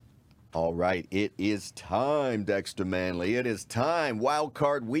All right, it is time, Dexter Manley. It is time. Wild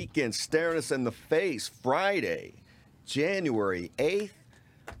Card Weekend staring us in the face. Friday, January 8th.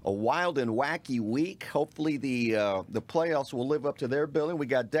 A wild and wacky week. Hopefully the playoffs will live up to their billing. We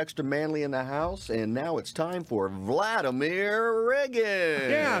got Dexter Manley in the house, and now it's time for Vladimir Riggins.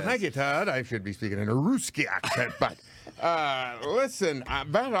 Yeah, thank you, Todd. I should be speaking in a Ruski accent, but listen,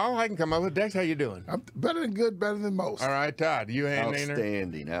 about all I can come up with. Dex, how you doing? I'm better than good, better than most. All right, Todd, you hang in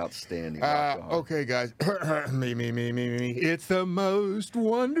there? Outstanding. Okay, guys. me. It's the most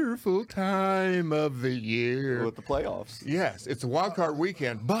wonderful time of the year. With the playoffs. Yes, it's a wild card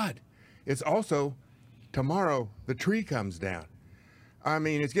weekend, but it's also tomorrow the tree comes down. I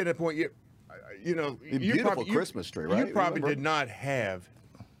mean, it's getting to the point, Beautiful Christmas tree, right? You probably did not have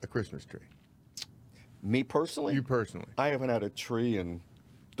a Christmas tree. Me personally? You personally. I haven't had a tree in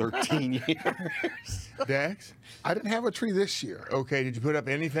 13 years. Dex? I didn't have a tree this year. Okay, did you put up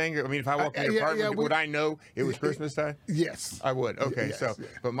anything? I mean, if I walked in your apartment, would I know it was Christmas time? Yes. I would. Okay, yes, so, yeah.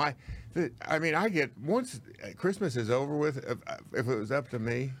 but I get, once Christmas is over with, if it was up to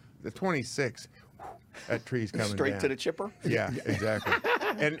me, the 26th, that tree's coming Straight down. to the chipper? Yeah, exactly.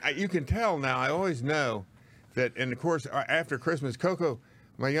 And you can tell now, I always know that, and of course, after Christmas, Coco,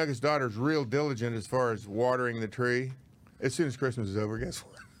 my youngest daughter's real diligent as far as watering the tree. As soon as Christmas is over, guess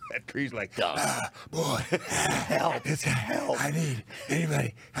what? That tree's like, boy, help. It's help. I need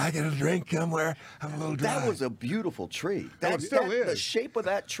anybody. I get a drink somewhere. I'm a little dry. That was a beautiful tree. It still is. The shape of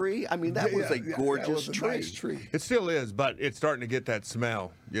that tree, I mean, that was a gorgeous that was a tree. nice tree. It still is, but it's starting to get that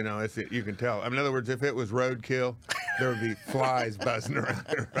smell. You know, you can tell. I mean, in other words, if it was roadkill, there would be flies buzzing around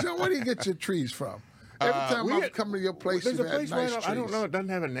there. John, where do you get your trees from? Every time I've come to your place, there's you've a had place nice right trees. I don't know. It doesn't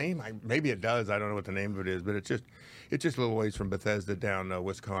have a name. Maybe it does. I don't know what the name of it is, but it's just a little ways from Bethesda down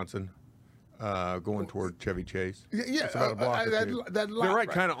Wisconsin, going toward Chevy Chase. Yeah, It's about a block or two. that lot, They're right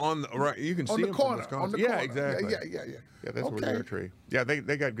kind of on the right. You can on see the them corner. from On Wisconsin. the corner. Yeah, exactly. Yeah. Yeah, that's where their tree. Yeah, they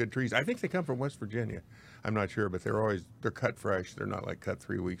got good trees. I think they come from West Virginia. I'm not sure, but they're cut fresh. They're not like cut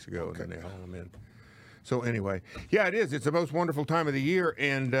 3 weeks ago and then they haul them in. So anyway, yeah, it is. It's the most wonderful time of the year,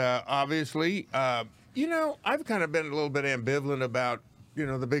 and obviously, I've kind of been a little bit ambivalent about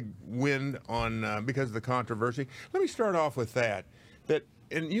the big win on because of the controversy. Let me start off with that.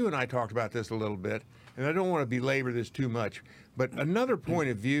 And you and I talked about this a little bit, and I don't want to belabor this too much, but another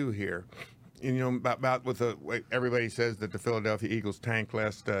point of view here, about with everybody says that the Philadelphia Eagles tanked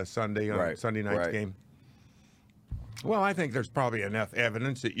last Sunday on Sunday night's game. Well, I think there's probably enough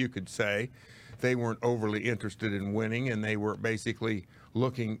evidence that you could say they weren't overly interested in winning, and they were basically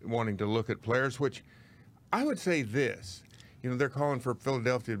wanting to look at players, which I would say this. They're calling for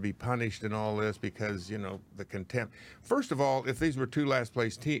Philadelphia to be punished and all this because, the contempt. First of all, if these were two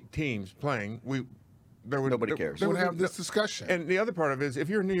last-place teams playing, Nobody cares. We would have this discussion. And the other part of it is, if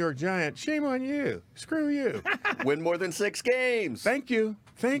you're a New York Giant, shame on you. Screw you. Win more than 6 games. Thank you.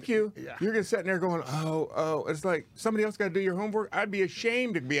 Yeah. You're going to sit there going, oh. It's like somebody else got to do your homework. I'd be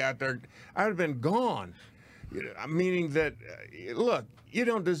ashamed to be out there. I'd have been gone. Meaning that, look, you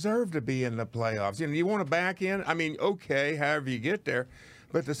don't deserve to be in the playoffs. You want to back in? I mean, okay, however you get there.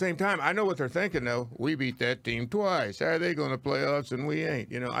 But at the same time, I know what they're thinking, though. We beat that team twice. How are they going to playoffs and we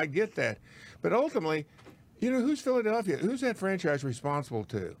ain't? I get that. But ultimately, who's Philadelphia? Who's that franchise responsible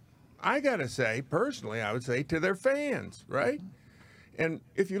to? I got to say, personally, I would say to their fans, right? And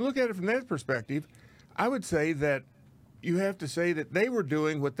if you look at it from that perspective, I would say that you have to say that they were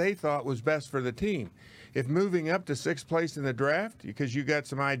doing what they thought was best for the team. If moving up to 6th place in the draft, because you got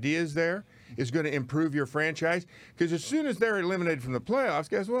some ideas there, is going to improve your franchise, because as soon as they're eliminated from the playoffs,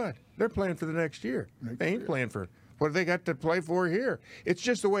 guess what? They're playing for the next year. They ain't playing for what do they got to play for here. It's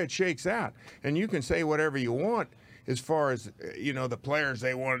just the way it shakes out. And you can say whatever you want as far as, the players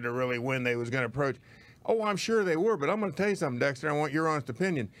they wanted to really win, they was going to approach. Oh, I'm sure they were, but I'm going to tell you something, Dexter. I want your honest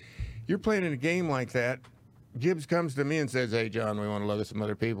opinion. You're playing in a game like that. Gibbs comes to me and says, hey, John, we want to look at some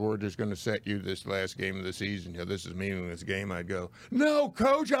other people. We're just going to set you this last game of the season. This is meaningless game. I'd go, no,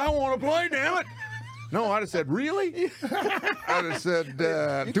 Coach, I want to play, damn it. No, I'd have said, really? I'd have said,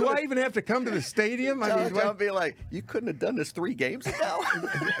 do I even have to come to the stadium? I'd be like, you couldn't have done this 3 games ago?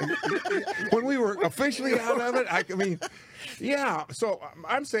 When we were officially out of it, yeah. So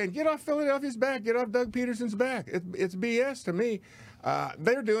I'm saying, get off Philadelphia's back. Get off Doug Peterson's back. It's BS to me.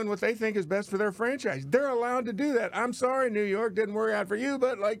 They're doing what they think is best for their franchise. They're allowed to do that. I'm sorry, New York, didn't work out for you,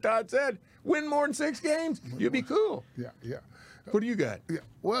 but like Todd said, win more than 6 games. You'll be cool. Yeah. What do you got? Yeah.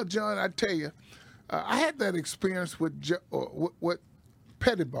 Well, John, I tell you, I had that experience with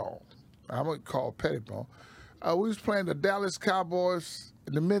Pettiball. I'm going to call Pettiball. We was playing the Dallas Cowboys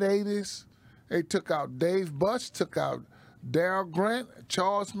in the mid-'80s. They took out Dave Bush, took out Darryl Grant,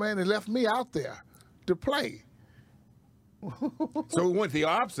 Charles Manley left me out there to play. So we went the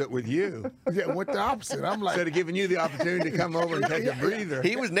opposite with you. Yeah, went the opposite. I'm like, Instead of giving you the opportunity to come over and take a breather.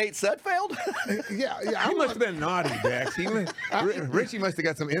 He was Nate Sudfeld? yeah. He must have been naughty, Dex. Richie must have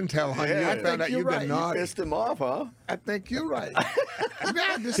got some intel on you. Yeah, I found out you're you've right. been You naughty. Pissed him off, huh? I think you're right.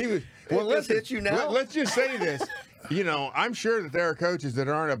 Yeah, just, Well, let's hit you now. Let's just say this. I'm sure that there are coaches that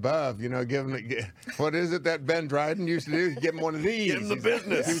aren't above, giving what is it that Ben Dryden used to do? Give him one of these. Give him the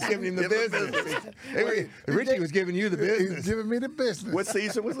business. He was giving him the Give him the business. Richie was giving you the he's business. giving me the business. What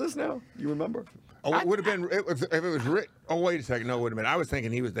season was this now? You remember? Oh, it would have been if it was Rick. Oh, wait a second. No, it would have been. I was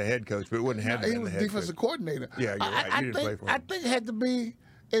thinking he was the head coach, but it wouldn't have He been the was head defensive coach. coordinator. Yeah, you're right. You didn't play for him. I think it had to be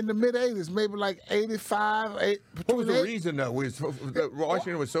in the mid-'80s, maybe like 85, What was the 28. reason, though? That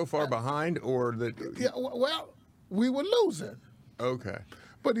Washington was so far behind, or that? Yeah, well, we were losing, Okay.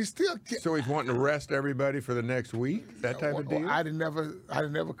 but he still. So he's wanting to rest everybody for the next week? That type of deal? I didn't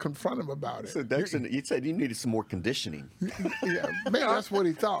never confront him about it. So Dexter, you said you needed some more conditioning. Yeah, maybe that's what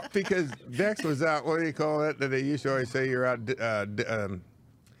he thought. Because Dex was out. What do you call that? That they used to always say you're out.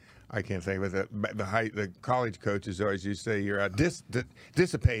 I can't think of it. The college coaches always used to say you're out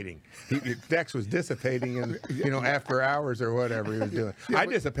dissipating. Dex was dissipating, and after hours or whatever he was doing. I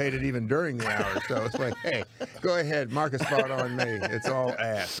dissipated even during the hours. So it's like, hey, go ahead, mark a spot on me. It's all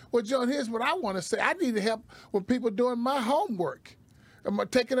ass. Well, John, here's what I want to say. I need help with people doing my homework.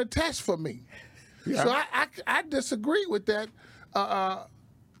 Taking a test for me. Yeah. So I disagree with that.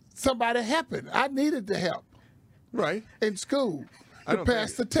 Somebody helping. I needed the help Right. in school I to don't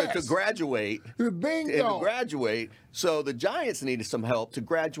pass the think- test. To graduate. Bingo. And to graduate. So the Giants needed some help to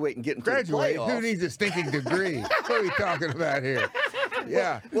graduate and get into Graduate? the Who playoffs. needs a stinking degree? What are we talking about here?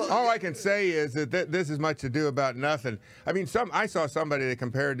 Yeah. All I can say is that this is much to do about nothing. I mean, I saw somebody that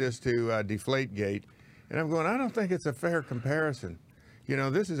compared this to Deflategate, and I'm going, I don't think it's a fair comparison.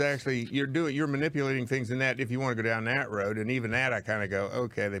 This is actually you're manipulating things in that if you want to go down that road, and even that I kind of go,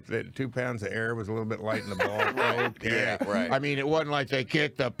 okay, they 2 pounds of air was a little bit light in the ball. Okay. Yeah, right. I mean, it wasn't like they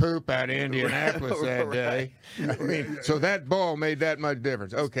kicked the poop out of Indianapolis that day. I mean, so that ball made that much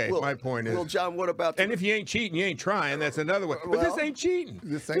difference. Okay, my point is. Well, John, what about? And if you ain't cheating, you ain't trying. That's another way. But this ain't cheating.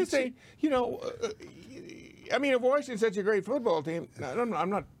 This ain't I mean, if Washington's such a great football team, I'm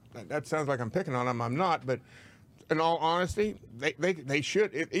not. That sounds like I'm picking on them. I'm not. But in all honesty, they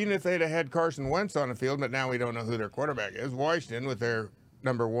should. Even if they'd have had Carson Wentz on the field, but now we don't know who their quarterback is. Washington with their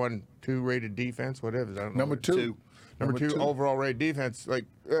number 1, 2 rated defense, whatever. I don't know. Number two. Number two overall rated defense. Like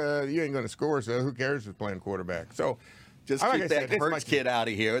you ain't going to score, so who cares who's playing quarterback? So. Just like keep I that said, Hurts kid out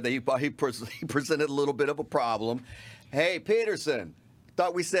of here. He presented a little bit of a problem. Hey, Peterson,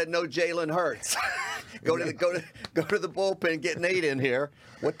 thought we said no Jalen Hurts. go to the bullpen, get Nate in here.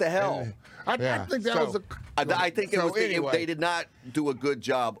 What the hell? I think that was a. I think it was anyway. they did not do a good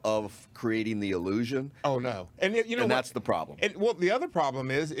job of creating the illusion. Oh no, and And that's the problem. And well, the other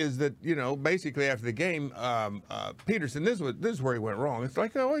problem is that basically after the game, Peterson, this is where he went wrong. It's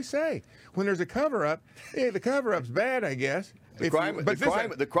like I always say, when there's a cover up, the cover up's bad, I guess. The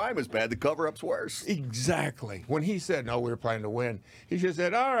crime is bad. The cover-up's worse. Exactly. When he said, no, we were planning to win, he just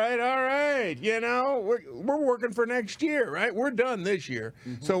said, all right, we're working for next year, right? We're done this year.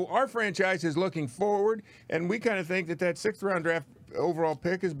 Mm-hmm. So our franchise is looking forward, and we kind of think that 6th-round draft overall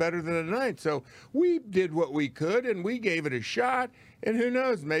pick is better than a 9th. So we did what we could, and we gave it a shot. And who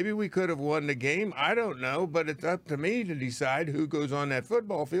knows, maybe we could have won the game. I don't know, but it's up to me to decide who goes on that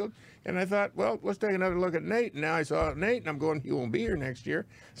football field. And I thought, well, let's take another look at Nate. And now I saw Nate, and I'm going, he won't be here next year.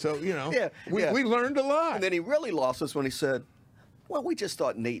 So, we learned a lot. And then he really lost us when he said, well, we just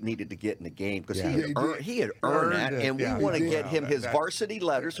thought Nate needed to get in the game because he had earned that, and we want to get him his varsity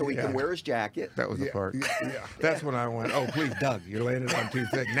letter so he can wear his jacket. That was the part. That's when I went, oh, please, Doug, you're laying it on too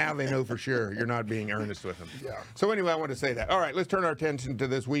thick. Now they know for sure you're not being earnest with them. Yeah. So anyway, I want to say that. All right, let's turn our attention to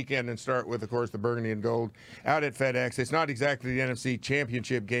this weekend and start with, of course, the Burgundy and Gold out at FedEx. It's not exactly the NFC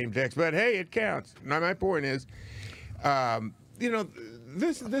Championship game, Dex, but hey, it counts. Now, my point is,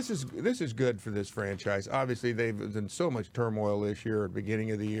 this is good for this franchise. Obviously, they've been so much turmoil this year at the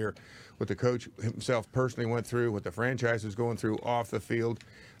beginning of the year, what the coach himself personally went through, what the franchise is going through off the field,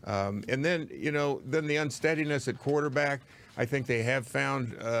 and then the unsteadiness at quarterback. I think they have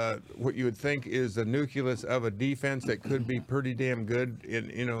found what you would think is the nucleus of a defense that could be pretty damn good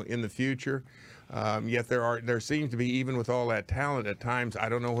in the future. Yet there seems to be, even with all that talent at times, I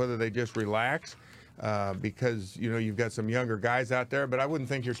don't know whether they just relax. Because you've got some younger guys out there, but I wouldn't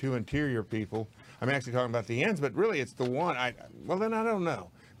think you're two interior people. I'm actually talking about the ends, but really it's the one. Then I don't know,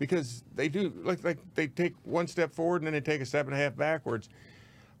 because they do like they take one step forward and then they take a step and a half backwards.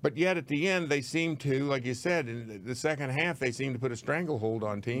 But yet at the end, they seem to, like you said, in the second half, they seem to put a stranglehold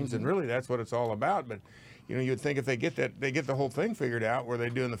on teams, and really that's what it's all about. But you'd think if they get the whole thing figured out, where they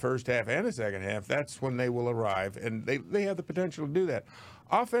do in the first half and the second half, that's when they will arrive, and they have the potential to do that.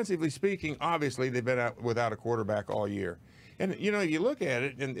 Offensively speaking, obviously they've been out without a quarterback all year. And, you look at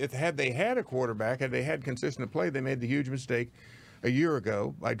it, and had they had a quarterback, had they had consistent play, they made the huge mistake a year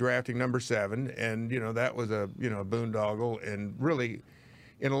ago by drafting number 7. And, that was a boondoggle, and really,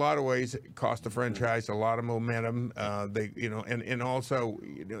 in a lot of ways, it cost the franchise a lot of momentum. And also,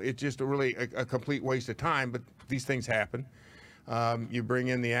 it's just a complete waste of time, but these things happen. You bring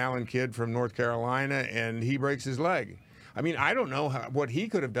in the Allen kid from North Carolina, and he breaks his leg. I mean, I don't know what he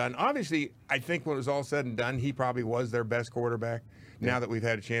could have done. Obviously, I think when it was all said and done, he probably was their best quarterback. Now that we've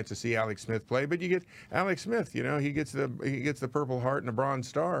had a chance to see Alex Smith play, but you get Alex Smith, he gets the Purple Heart and the Bronze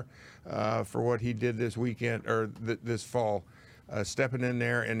Star for what he did this weekend or this fall, stepping in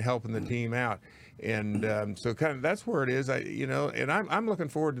there and helping the team out. And so kind of that's where it is. And I'm looking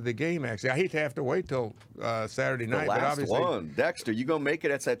forward to the game. Actually, I hate to have to wait till Saturday night. The last but obviously, one, Dexter, you gonna make it?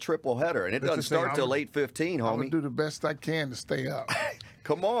 That's that triple header, and it doesn't start till 8:15, homie. I'm gonna do the best I can to stay up.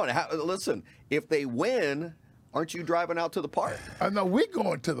 Come on, listen. If they win, aren't you driving out to the park? No, we're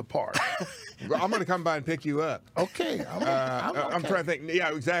going to the park. I'm going to come by and pick you up. Okay. I'm trying to think.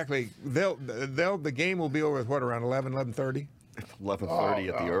 Yeah, exactly. The game will be over at what, around 11:30? 11:30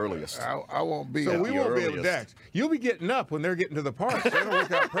 at the earliest. I won't be. So up. we won't be able to Dex. You'll be getting up when they're getting to the park. So it'll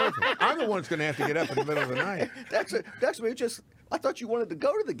work out perfect. I'm the one that's going to have to get up in the middle of the night. Dexter, I thought you wanted to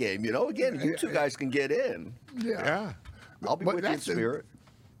go to the game. Again, you two guys can get in. Yeah. I'll be with you in spirit.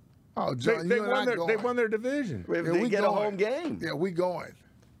 Oh, John, they won their division. If they get a home game. Yeah, we going.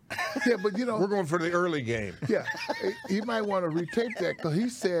 Yeah, but we're going for the early game. Yeah, you might want to retape that because he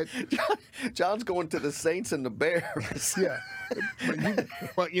said John's going to the Saints and the Bears. Yeah,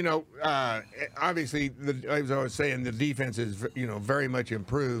 obviously, as I was saying, the defense is very much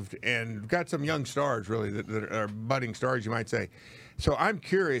improved and got some young stars really that are budding stars, you might say. So I'm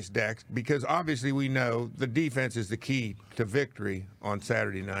curious, Dex, because obviously we know the defense is the key to victory on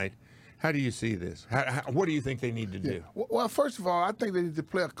Saturday night. How do you see this? What do you think they need to do? Well, first of all, I think they need to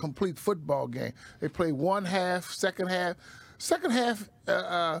play a complete football game. They play one half, second half. Second half,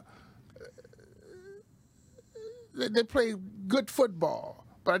 they play good football,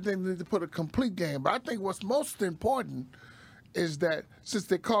 but I think they need to put a complete game. But I think what's most important is that since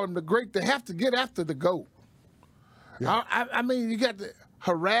they call him the GREAT, they have to get after the GOAT. Yeah. I mean, you got to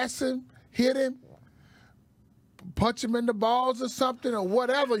harass him, hit him, punch him in the balls or something, or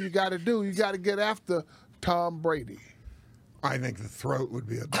whatever you got to do. You got to get after Tom Brady. I think the throat would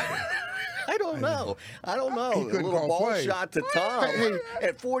be a better. I don't know. He A couldn't little call ball plays. shot to Tom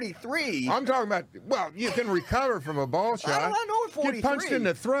at 43. I'm talking about. Well, you can recover from a ball shot. I know at 43. Get punched in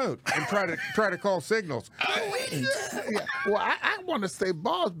the throat and try to call signals. Yeah. Well, I want to say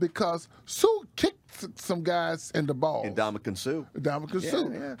balls because Sue kicked some guys in the balls. Ndamukong Suh.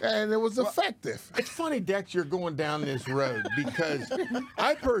 Sue, and it was effective. It's funny, Dex, you're going down this road because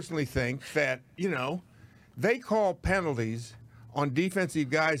I personally think that they call penalties on defensive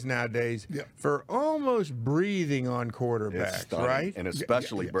guys nowadays for almost breathing on quarterbacks, right? And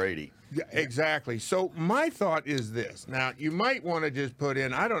especially Brady. Yeah, exactly. So my thought is this. Now, you might want to just put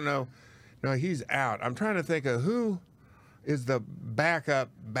in, I don't know. No, he's out. I'm trying to think of who is the backup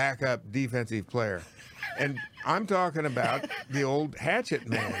defensive player. And I'm talking about the old hatchet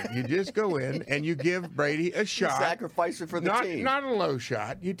man. You just go in and you give Brady a shot. You sacrifice it for the team. Not a low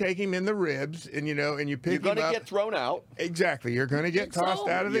shot. You take him in the ribs and you pick him up. You're going to get thrown out. Exactly. You're going to get tossed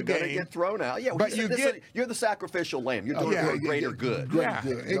out of the game. You're going to get thrown out. Yeah, but you're the sacrificial lamb. You're doing it for greater good. Yeah,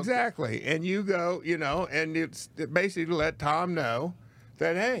 exactly. And you go, and it's basically to let Tom know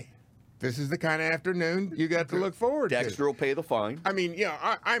that, hey, this is the kind of afternoon you got to look forward to. Dexter will pay the fine. I mean,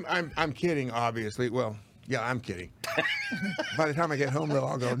 I'm kidding, obviously. Well, yeah, I'm kidding. By the time I get home, though,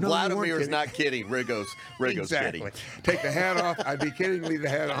 I'll go, no, Vladimir's not kidding. Riggo's exactly. kidding. Take the hat off. I'd be kidding. Leave the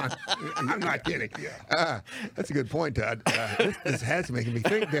hat on. I'm not kidding. That's a good point, Todd. This hat's making me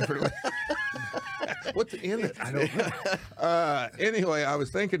think differently. What's in it? I don't know. Anyway, I was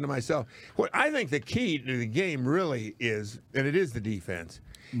thinking to myself, what I think the key to the game really is, and it is the defense.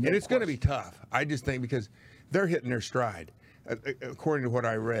 And it's going to be tough. I just think because they're hitting their stride. According to what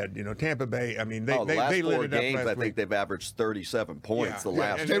I read, Tampa Bay, I mean, they the last lit four it up games, last I think week. they've averaged 37 points the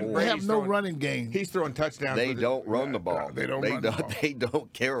last They four. have no running game. He's throwing touchdowns. They don't run the ball. They don't run the ball. They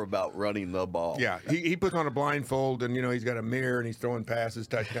don't care about running the ball. Yeah, he puts on a blindfold, and he's got a mirror, and he's throwing passes,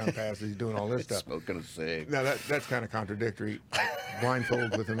 touchdown passes. He's doing all this stuff. Smoking a cig. Now that's kind of contradictory.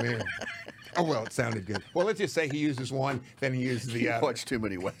 Blindfold with a mirror. Oh, well, it sounded good. Well, let's just say he uses one, then he uses the other. Watch too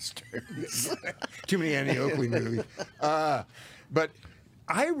many westerns. Too many Annie Oakley movies. But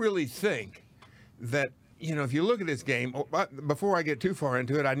I really think that, if you look at this game, before I get too far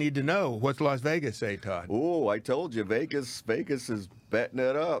into it, I need to know, what's Las Vegas say, Todd? Oh, I told you, Vegas is betting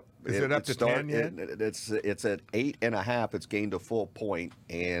it up. Is it up to 10 yet? It's at 8.5. It's gained a full point,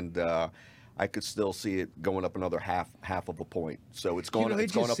 and I could still see it going up another half of a point. So it's going up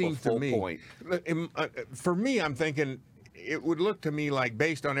a full point. For me, I'm thinking it would look to me like,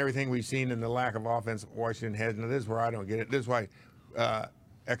 based on everything we've seen and the lack of offense Washington has, and this is where I don't get it. This is why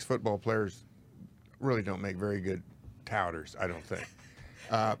ex-football players really don't make very good touters, I don't think.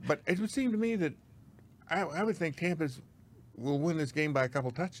 But it would seem to me that I would think Tampa will win this game by a couple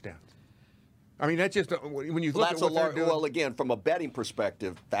touchdowns. I mean, that's just when you look at what they're doing. Well, again, from a betting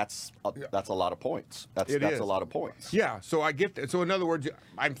perspective, that's a lot of points. That's a lot of points. Yeah, so I get that. So in other words,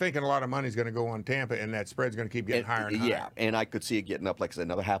 I'm thinking a lot of money's going to go on Tampa, and that spread's going to keep getting higher and higher. Yeah, and I could see it getting up, like I said,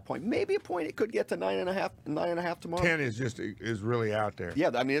 another half point, maybe a point. It could get to 9.5 tomorrow. 10 is really out there. Yeah,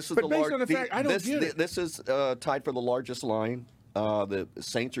 I mean, this is but based on the fact, I don't get it. This is tied for the largest line. The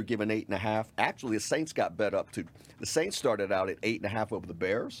Saints are given 8.5. Actually, the Saints got bet up to. The Saints started out at 8.5 over the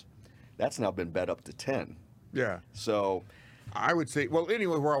Bears. That's now been bet up to 10. Yeah. So I would say, well,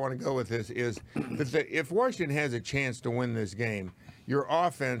 anyway, where I want to go with this is that if Washington has a chance to win this game, your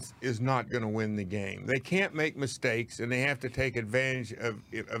offense is not going to win the game. They can't make mistakes, and they have to take advantage of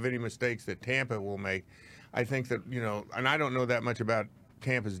any mistakes that Tampa will make. I think that, and I don't know that much about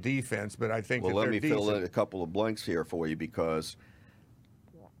Tampa's defense, but I think that they're decent. Well, let me fill in a couple of blanks here for you, because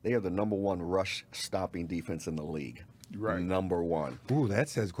they are the number one rush stopping defense in the league. Right. Number one. Ooh, that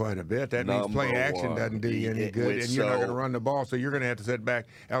says quite a bit. That means play action doesn't do you any good, and you're not going to run the ball, so you're going to have to sit back.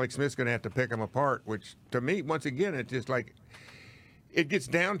 Alex Smith's going to have to pick them apart, which, to me, once again, it's just like it gets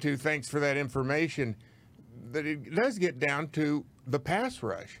down to, thanks for that information, that it does get down to the pass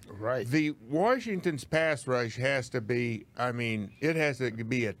rush. Right. The Washington's pass rush has to be, it has to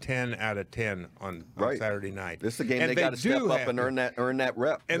be a 10 out of 10 on Saturday night. This is a game they got to step up and earn that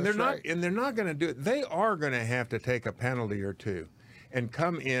rep. And they're not going to do it. They are going to have to take a penalty or two and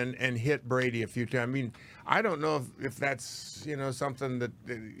come in and hit Brady a few times. I mean, I don't know if that's, something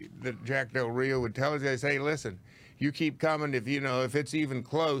that Jack Del Rio would tell us. They say, listen, you keep coming. If it's even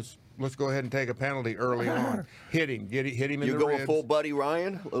close, let's go ahead and take a penalty early on. Hit him in the ribs. You go full Buddy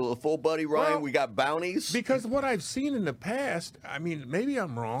Ryan? Full Buddy Ryan? Well, we got bounties? Because what I've seen in the past, maybe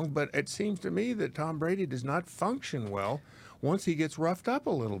I'm wrong, but it seems to me that Tom Brady does not function well once he gets roughed up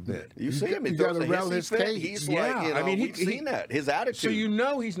a little bit. You see him. He got to rattle his his cage. He's we've seen that. His attitude.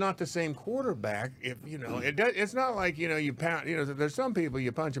 So he's not the same quarterback. If it's not like you pound. There's some people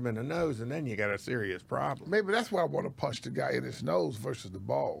you punch them in the nose and then you got a serious problem. Maybe that's why I want to punch the guy in his nose versus the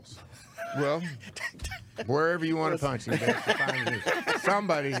balls. Well, wherever you want to punch him,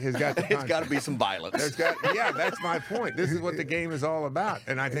 somebody has got to punch. It's got to be some violence. That's my point. This is what the game is all about,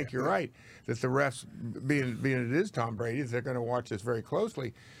 and I think you're right that the refs, being it is Tom Brady, they're going to watch this very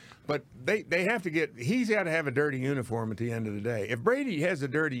closely. But they have to he's got to have a dirty uniform at the end of the day. If Brady has a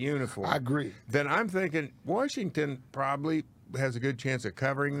dirty uniform, I agree. Then I'm thinking Washington probably has a good chance of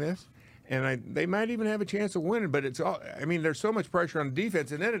covering this. And they might even have a chance of winning, but it's all. There's so much pressure on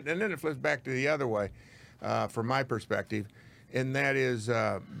defense, and then it flips back to the other way, from my perspective, and that is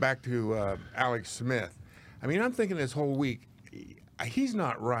back to Alex Smith. I'm thinking this whole week, he's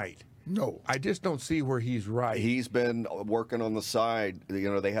not right. No, I just don't see where he's right. He's been working on the side. They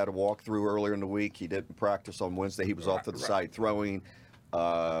had a walkthrough earlier in the week. He didn't practice on Wednesday. He was off to the side throwing.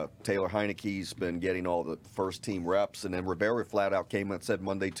 Taylor Heineke's been getting all the first team reps, and then Rivera flat out came and said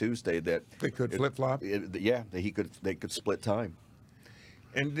Monday, Tuesday that they could flip flop. They could split time.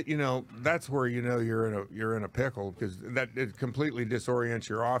 And that's where you're in a pickle, because it completely disorients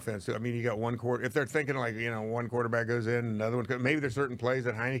your offense. You got one quarter. If they're thinking like one quarterback goes in, another one maybe there's certain plays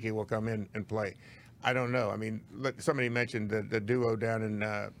that Heineke will come in and play. I don't know. Somebody mentioned the duo down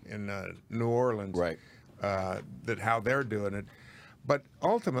in New Orleans, right? That how they're doing it. But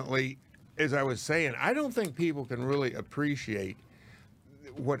ultimately, as I was saying, I don't think people can really appreciate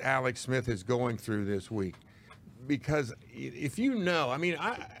what Alex Smith is going through this week. Because if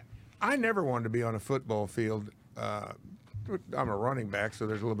I never wanted to be on a football field. I'm a running back, so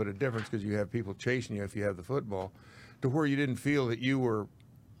there's a little bit of difference because you have people chasing you if you have the football, to where you didn't feel that you were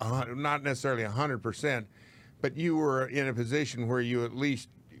not necessarily 100%, but you were in a position where you at least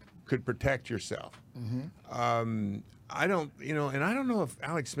could protect yourself. Mm-hmm. I don't know if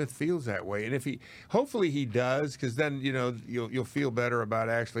Alex Smith feels that way, and hopefully he does, because then you'll feel better about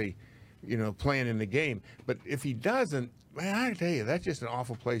actually playing in the game. But if he doesn't, man, I tell you, that's just an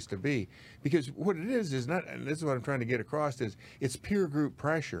awful place to be. Because what it is not, and this is what I'm trying to get across, is it's peer group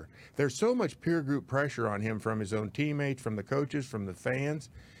pressure. There's so much peer group pressure on him from his own teammates, from the coaches, from the fans,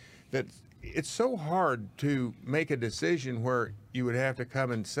 that it's so hard to make a decision where you would have to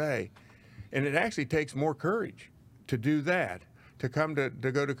come and say, and it actually takes more courage to do that. To come to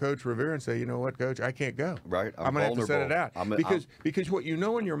go to Coach Rivera and say, you know what, Coach, I can't go. Right, I'm going to have to set it out. Because what you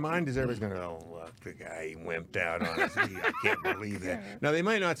know in your mind is everybody's going to, oh, look, the guy, he wimped out on us. I can't believe that. Now, they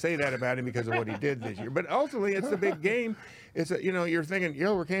might not say that about him because of what he did this year, but ultimately it's the big game. It's you're thinking, you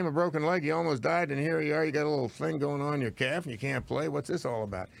overcame a broken leg, you almost died, and here you are, you got a little thing going on in your calf, and you can't play. What's this all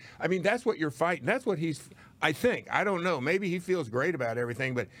about? I mean, that's what you're fighting. That's what he's, I think. I don't know. Maybe he feels great about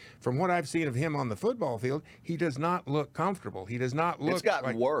everything, but from what I've seen of him on the football field, he does not look comfortable. He does not look. It's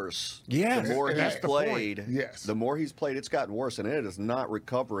gotten worse. Yes, the more he's played. Yes. The more he's played, it's gotten worse, and it is not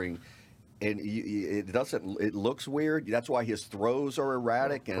recovering. And it doesn't. It looks weird. That's why his throws are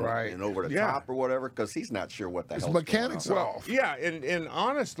erratic and over the top or whatever, because he's not sure what the hell. His mechanics off. Yeah, and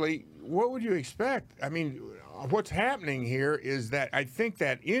honestly, what would you expect? I mean, what's happening here is that I think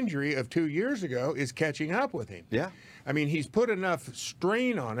that injury of 2 years ago is catching up with him. Yeah. I mean, he's put enough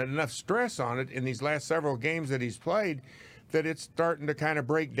strain on it, enough stress on it in these last several games that he's played that it's starting to kind of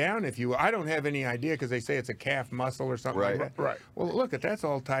break down, if you will. I don't have any idea because they say it's a calf muscle or something like that. Right. Well, look, that's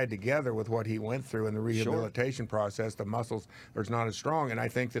all tied together with what he went through in the rehabilitation process. The muscles are not as strong, and I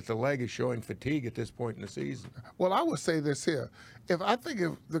think that the leg is showing fatigue at this point in the season. Well, I would say this here. If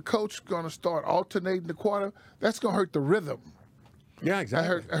the coach is going to start alternating the quarter, that's going to hurt the rhythm. Yeah,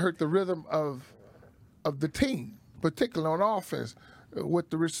 exactly. It hurt the rhythm of the team, particularly on offense, with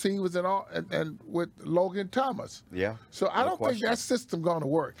the receivers and all, and with Logan Thomas. Yeah. So I don't think that system going to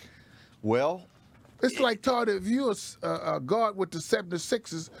work. Well, it's like Todd, if you're a guard with the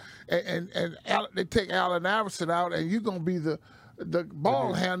 76ers and they take Allen Iverson out and you're going to be the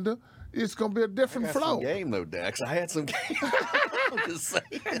ball handler, it's going to be a different flow. Some game though, Dex. I had some game. I'm just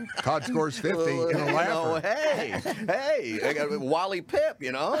saying. Todd scores 50 in a laugher. Hey, I got Wally Pip,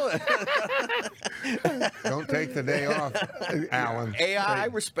 Don't take the day off, Allen. AI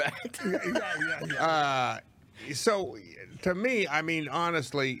respect. So, to me, I mean,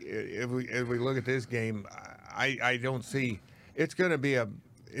 honestly, if we look at this game, I don't see it's going to be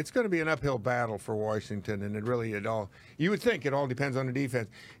an uphill battle for Washington, and you would think it all depends on the defense.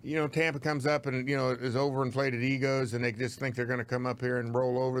 Tampa comes up and is overinflated egos, and they just think they're going to come up here and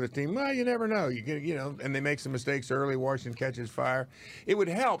roll over the team. Well, you never know. And they make some mistakes early. Washington catches fire. It would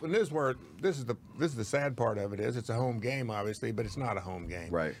help, and this is the sad part of it is it's a home game, obviously, but it's not a home game.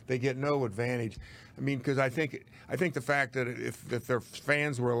 Right. They get no advantage. I mean, because I think the fact that if their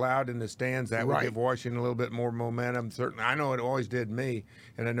fans were allowed in the stands, that would give Washington a little bit more momentum. Certainly, I know it always did me,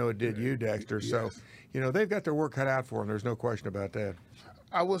 and I know it did you, Dexter. Yes. So, they've got their work cut out for them. There's no question about that.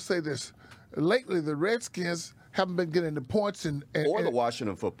 I will say this: lately, the Redskins haven't been getting the points, or the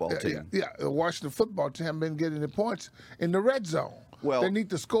Washington football team. Yeah, the Washington football team haven't been getting the points in the red zone. Well, they need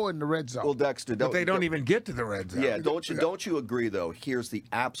to score in the red zone. Well, Dexter, but they don't even get to the red zone. Yeah, don't you agree though? Here's the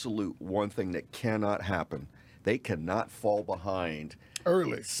absolute one thing that cannot happen. They cannot fall behind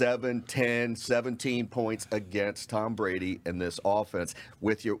early. 7, 10, 17 points against Tom Brady in this offense.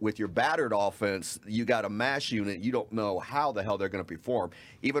 With your battered offense, you got a mash unit. You don't know how the hell they're going to perform.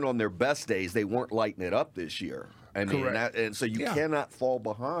 Even on their best days, they weren't lighting it up this year. I mean, and so you cannot fall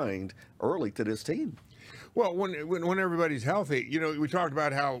behind early to this team. Well, when everybody's healthy, we talked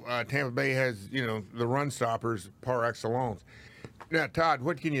about how Tampa Bay has, the run stoppers par excellence. Now, Todd,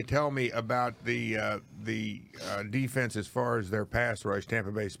 what can you tell me about the defense as far as their pass rush,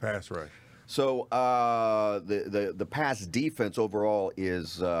 Tampa Bay's pass rush? So the pass defense overall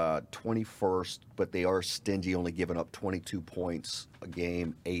is 21st, but they are stingy, only giving up 22 points a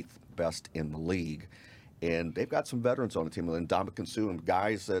game, 8th best in the league. And they've got some veterans on the team, and Dominican Sue, and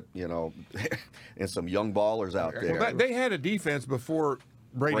guys that, and some young ballers out there. Well, they had a defense before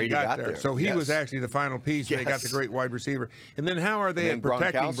Brady got there. So he was actually the final piece. Yes. They got the great wide receiver. And then how are they at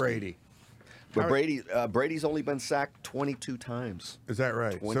protecting Brady? But Brady's only been sacked 22 times. Is that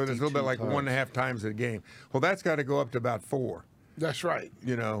right? So it's a little bit like 1.5 times a game. Well, that's got to go up to about 4. That's right.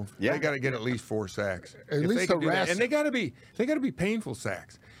 They got to get at least 4 sacks. At least harass. And they got to be painful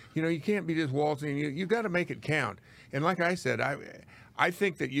sacks. You can't be just waltzing. You've got to make it count. And like I said, I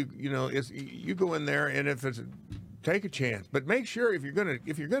think that you go in there, and if it's take a chance, but make sure if you're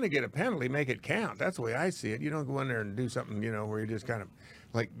gonna get a penalty, make it count. That's the way I see it. You don't go in there and do something where you just kind of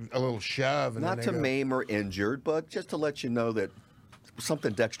like a little shove. And not to maim or injured, but just to let you know that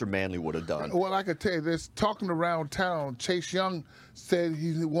something Dexter Manley would have done. Well, I could tell you this. Talking around town, Chase Young said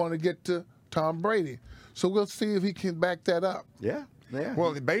he wanted to get to Tom Brady. So we'll see if he can back that up. Yeah. Yeah.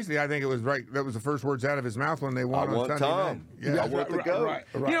 Well, basically, I think it was right. That was the first words out of his mouth when they won on Sunday night. Yeah, I want to go. Right.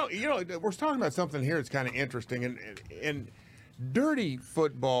 You know, we're talking about something here that's kind of interesting, and dirty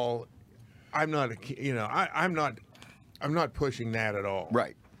football. I'm not pushing that at all.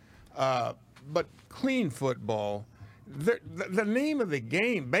 Right. But clean football. The name of the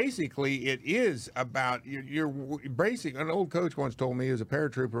game, basically, it is about you're basic. An old coach once told me he was a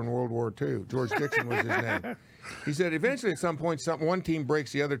paratrooper in World War II. George Dixon was his name. He said, eventually, at some point, one team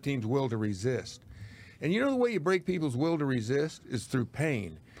breaks the other team's will to resist. And you know the way you break people's will to resist is through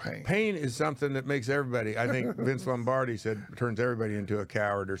pain. Pain is something that makes everybody, I think Vince Lombardi said, turns everybody into a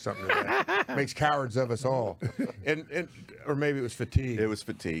coward or something like that. Makes cowards of us all. Or maybe it was fatigue. It was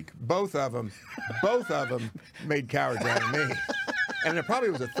fatigue. Both of them made cowards out of me. And there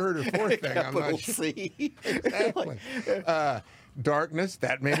probably was a third or fourth thing. I'm not sure. Exactly. Darkness,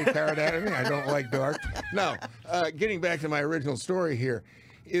 that made a coward out of me. I don't like dark. No, getting back to my original story here,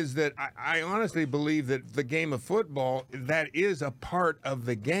 is that I honestly believe that the game of football, that is a part of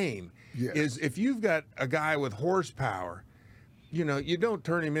the game. Yes. Is if you've got a guy with horsepower, you don't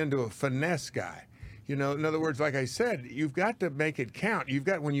turn him into a finesse guy. In other words, like I said, you've got to make it count.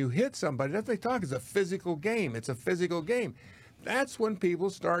 When you hit somebody, that's what they talk is a physical game. It's a physical game. That's when people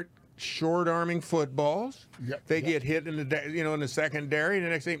start short-arming footballs. They get hit in the secondary, and the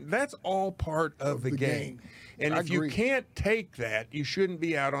next thing. That's all part of the game. And if you can't take that, you shouldn't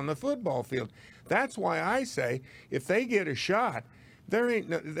be out on the football field. That's why I say if they get a shot,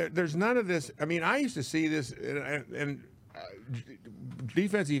 there's none of this. I mean, I used to see this in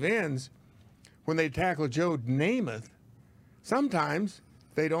defensive ends when they tackle Joe Namath. Sometimes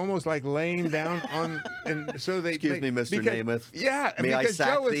they'd almost like lay him down on, and so they. Excuse me, Mr. Namath. Yeah, because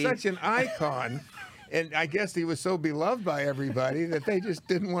Joe was such an icon. And I guess he was so beloved by everybody that they just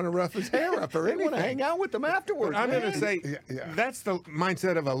didn't want to rough his hair up or anything. They want to hang out with them afterwards. I'm going to say that's the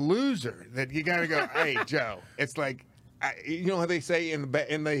mindset of a loser. That you got to go, hey Joe. It's like, you know how they say in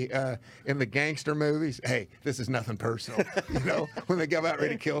the gangster movies, hey, this is nothing personal. When they go out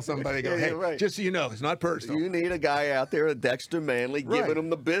ready to kill somebody, they go, hey, right. Just so you know, it's not personal. You need a guy out there, Dexter Manley, giving him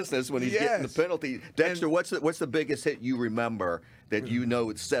the business when he's getting the penalty. Dexter, what's the biggest hit you remember that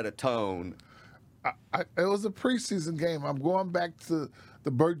it set a tone? It was a preseason game. I'm going back to the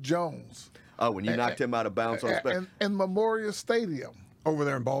Burt Jones. Oh, when you knocked him out of bounds on in Memorial Stadium. Over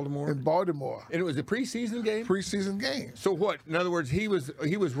there in Baltimore? In Baltimore. And it was a preseason game? Preseason game. So what? In other words, he was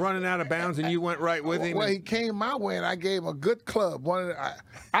running out of bounds and you went right with him? Well, he came my way and I gave him a good club.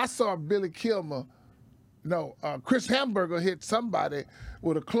 I saw Billy Kilmer, Chris Hamburger hit somebody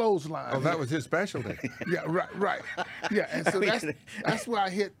with a clothesline. Oh, that was his specialty. Yeah, right. Yeah, and so that's where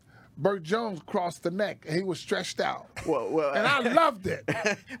I hit Burt Jones crossed the neck, and he was stretched out. Well, and I loved it.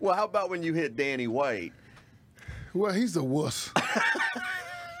 Well, how about when you hit Danny White? Well, he's a wuss.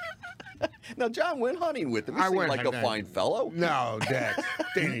 Now, John went hunting with him. He seemed like a fine fellow. No, Dex.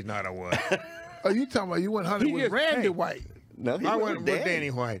 Danny's not a wuss. Oh, you talking about you went hunting with Randy White? No, I went with Danny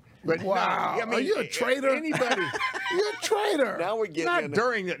White. But wow, no, I mean, are you a traitor? Anybody? You're a traitor. Now we're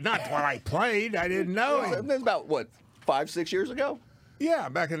getting not while I played. I didn't know him. That's about 5-6 years ago. Yeah,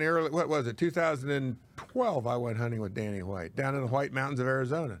 back in the early, 2012, I went hunting with Danny White down in the White Mountains of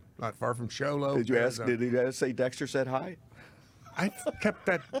Arizona, not far from Show Low. Did you say Dexter said hi? I kept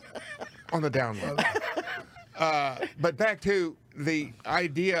that on the down low. But back to the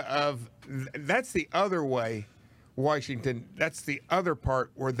idea of that's the other way, Washington. That's the other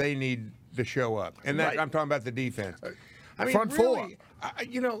part where they need to show up, and that I'm talking about the defense. I mean, front really,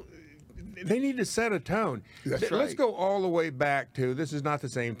 four. They need to set a tone. Let's go all the way back to, this is not the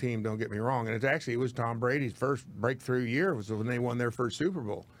same team, don't get me wrong. And it was Tom Brady's first breakthrough year was when they won their first Super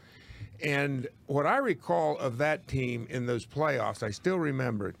Bowl. And what I recall of that team in those playoffs, I still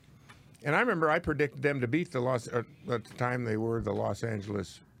remember it. And I remember I predicted them to beat at the time they were the Los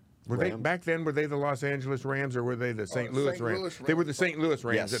Angeles. Were they the Los Angeles Rams or were they the St. Louis Rams? They were the St. Louis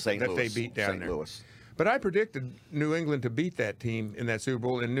Rams that they beat down there. Louis. But I predicted New England to beat that team in that Super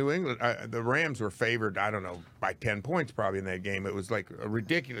Bowl. In New England, the Rams were favored, I don't know, by 10 points probably in that game. It was like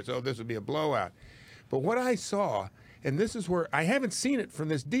ridiculous. Oh, this would be a blowout. But what I saw, and this is where I haven't seen it from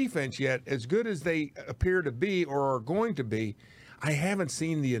this defense yet, as good as they appear to be or are going to be, I haven't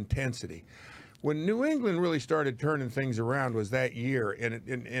seen the intensity. When New England really started turning things around was that year,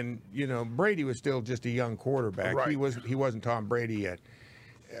 and Brady was still just a young quarterback. Right. He wasn't Tom Brady yet.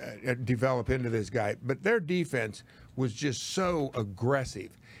 develop into this guy. But their defense was just so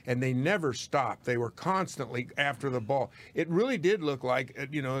aggressive, and they never stopped. They were constantly after the ball. It really did look like a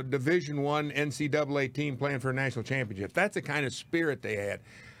Division I NCAA team playing for a national championship. That's the kind of spirit they had.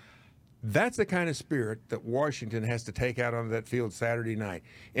 That's the kind of spirit that Washington has to take out on that field Saturday night.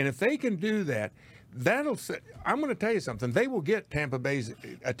 And if they can do that, I'm going to tell you something. They will get Tampa Bay's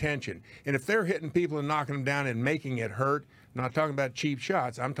attention. And if they're hitting people and knocking them down and making it hurt, I'm not talking about cheap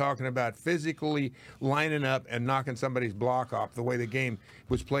shots. I'm talking about physically lining up and knocking somebody's block off the way the game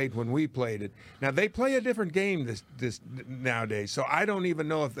was played when we played it. Now, they play a different game this nowadays, so I don't even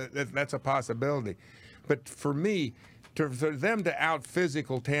know if that's a possibility. But for me, for them to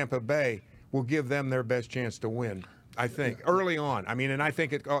out-physical Tampa Bay will give them their best chance to win, I think, early on. I mean, and I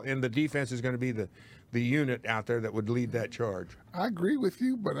think and the defense is going to be the unit out there that would lead that charge. I agree with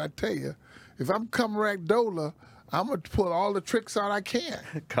you, but I tell you, if I'm Comrade Dola, I'm going to pull all the tricks out I can.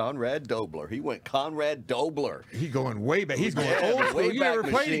 Conrad Dobler. He went Conrad Dobler. He's going way back. He's going old school. You never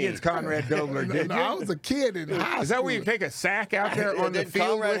played against Conrad Dobler, did you? I was a kid in high school. Is that where you take a sack out there on the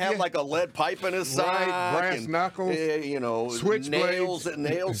field? Conrad with had you? like a lead pipe in his side. Brass knuckles.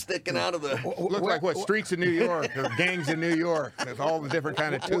 Nails sticking out of the... Look like what? Streets of New York or gangs in New York. With all the different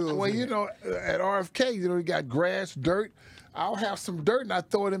kind of tools. Well, at RFK, you got grass, dirt. I'll have some dirt and I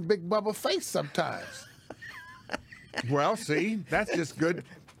throw it in Big Bubba's face sometimes. Well, see, that's just good,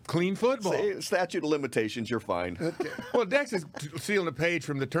 clean football. See, statute of limitations, you're fine. Okay. Well, Dex is sealing a page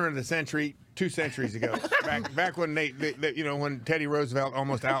from the turn of the century 2 centuries ago, back when when Teddy Roosevelt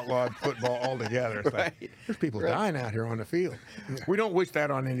almost outlawed football altogether. It's like, there's people dying out here on the field. We don't wish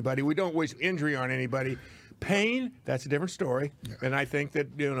that on anybody. We don't wish injury on anybody. Pain, that's a different story. Yeah. And I think that,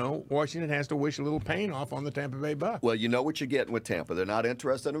 Washington has to wish a little pain off on the Tampa Bay Bucs. Well, you know what you're getting with Tampa. They're not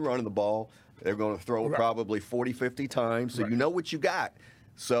interested in running the ball. They're going to throw it probably 40, 50 times. So you know what you got.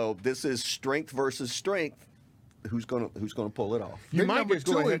 So this is strength versus strength. Who's going to pull it off? They're number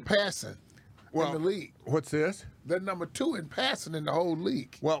 2 in passing in the league. What's this? They're number 2 in passing in the whole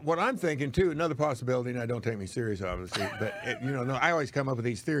league. Well, what I'm thinking, too, another possibility, and don't take me serious, obviously, but, I always come up with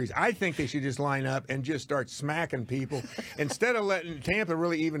these theories. I think they should just line up and just start smacking people instead of letting Tampa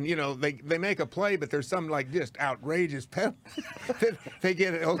really even, they make a play, but there's some, just outrageous penalty. They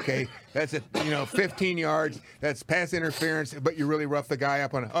get it, okay, that's 15 yards, that's pass interference, but you really rough the guy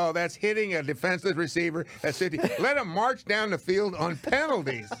up on it. Oh, that's hitting a defenseless receiver. That's 50. Let them march down the field on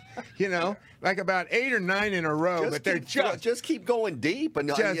penalties, like about 8 or 9 in a row. But they're just keep going deep and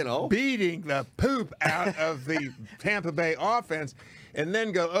just beating the poop out of the Tampa Bay offense, and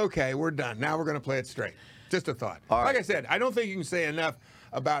then go, okay, we're done. Now we're going to play it straight. Just a thought. Like I said, I don't think you can say enough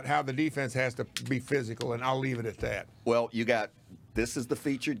about how the defense has to be physical, and I'll leave it at that. Well, this is the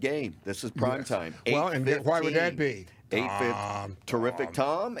featured game. This is prime time. Well, and why would that be? Terrific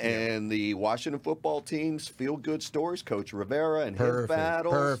Tom and the Washington football team's feel-good stories. Coach Rivera and his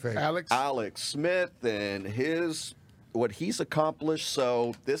battles. Perfect. Alex Smith and what he's accomplished.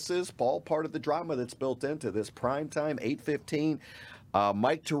 So this is all part of the drama that's built into this prime time, 8:15.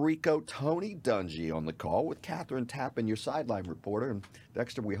 Mike Tirico, Tony Dungy on the call with Catherine Tappan, your sideline reporter. And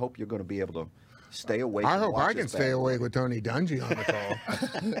Dexter, we hope you're going to be able to stay awake. I hope I can stay awake with Tony Dungy on the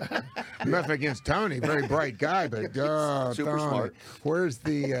call. Nothing against Tony, very bright guy, but super Tony, smart. Where's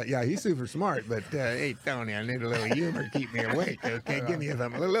the? He's super smart, but hey, Tony, I need a little humor to keep me awake. Okay, give me a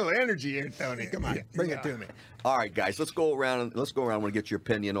little energy here, Tony. Come on, bring it to me. All right, guys, let's go around. I want to get your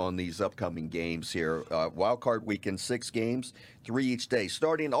opinion on these upcoming games here. Wild Card Weekend, 6 games, 3 each day.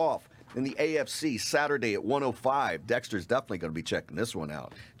 Starting off in the AFC, Saturday at 1:05. Dexter's definitely going to be checking this one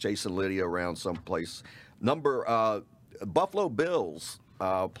out. Jason Lydia around someplace. Buffalo Bills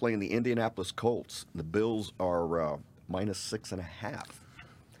playing the Indianapolis Colts. The Bills are -6.5.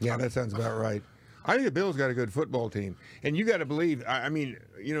 Yeah, that sounds about right. I think the Bills got a good football team. And you got to believe,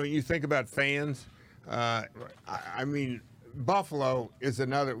 you think about fans. Buffalo is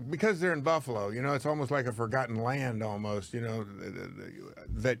another, because they're in Buffalo, it's almost like a forgotten land almost,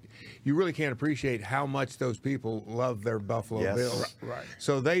 that you really can't appreciate how much those people love their Buffalo Bills. Right.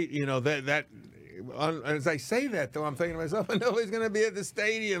 So they, as I say that, though, I'm thinking to myself, nobody's going to be at the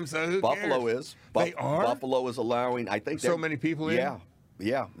stadium, so who Buffalo cares? is. They are? Buffalo is allowing, I think. So many people in?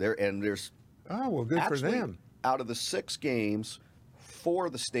 Yeah. There's. Oh, well, good for them. Out of the 6 games, 4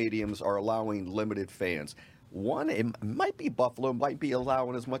 of the stadiums are allowing limited fans. One, it might be Buffalo, might be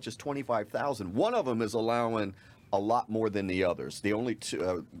allowing as much as 25,000. One of them is allowing a lot more than the others. The only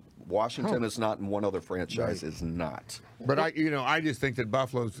 2, Washington is not, and one other franchise is not. But I just think that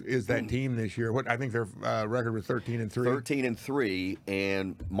Buffalo is that team this year. I think their record was 13-3. 13-3,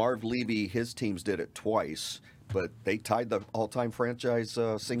 and Marv Levy, his teams did it twice. but they tied the all-time franchise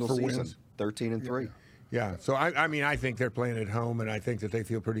single For season, wins. 13-3. Yeah, so I mean, I think they're playing at home, and I think that they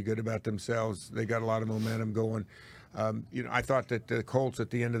feel pretty good about themselves. They got a lot of momentum going. I thought that the Colts at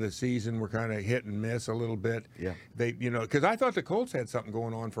the end of the season were kind of hit and miss a little bit. Yeah. Because I thought the Colts had something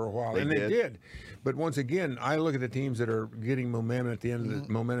going on for a while, and they did. But once again, I look at the teams that are getting momentum at the end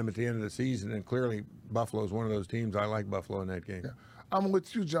of the season, and clearly Buffalo is one of those teams. I like Buffalo in that game. Yeah. I'm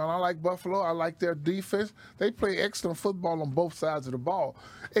with you, John. I like Buffalo. I like their defense. They play excellent football on both sides of the ball,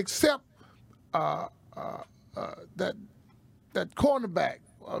 except that cornerback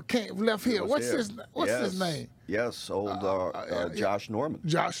left here. What's his name? Yes, old Josh Norman.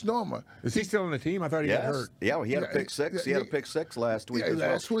 Josh Norman. Is he still on the team? I thought he got hurt. Yeah, he had a pick six. He had a pick six last week.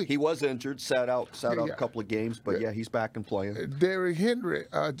 Last week. He was injured, sat out a couple of games, but yeah, he's back and playing. Derrick Henry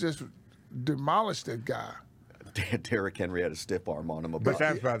just demolished that guy. Derrick Henry had a stiff arm on him But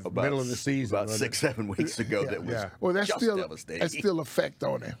that's about the middle of the season. About 6-7 weeks ago. That was well, that's just still devastating. that's still effect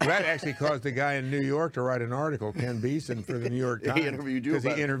on him. That actually caused the guy in New York to write an article, Ken Beeson, for the New York Times. He interviewed you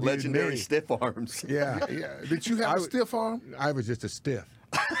about he interviewed legendary me. stiff arms. Yeah. Yeah. Did you have a stiff arm? I was just a stiff.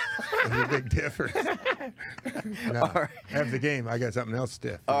 There's a big difference. No, after the game, I got something else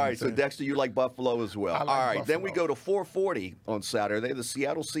stiff. All right, so Dexter, you like Buffalo as well. I like All right, Buffalo. then we go to 4:40 on Saturday. The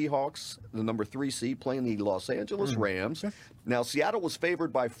Seattle Seahawks, the number 3 seed, playing the Los Angeles Rams. Now, Seattle was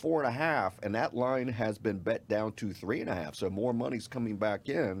favored by 4.5, and that line has been bet down to 3.5. So more money's coming back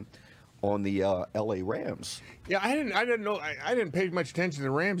in on the L.A. Rams. Yeah, I didn't know. I didn't pay much attention to the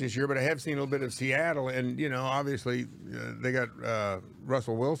Rams this year, but I have seen a little bit of Seattle, and obviously they got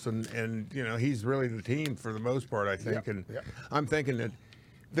Russell Wilson, and he's really the team for the most part, I think. I'm thinking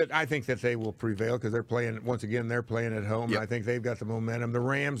that I think that they will prevail because they're playing once again. They're playing at home. Yep. And I think they've got the momentum. The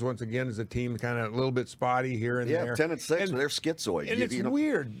Rams once again is a team kind of a little bit spotty here and there. 10-6. They're schizoid. And it's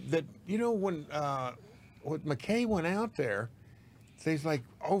weird that when McKay went out there. It's like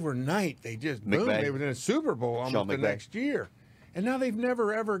overnight they just boom. They were in a Super Bowl almost the next year, and now they've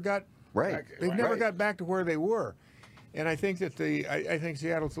never ever got never got back to where they were. And I think that I think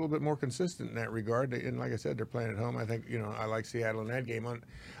Seattle's a little bit more consistent in that regard. And like I said, they're playing at home. I think I like Seattle in that game.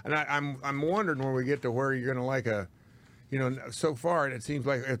 And I'm wondering when we get to where you're going to like so far it seems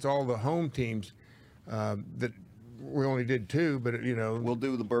like it's all the home teams that. We only did 2, but we'll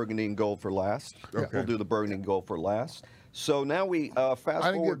do the burgundy and gold for last. Okay. We'll do the burgundy and gold for last. So now we fast forward.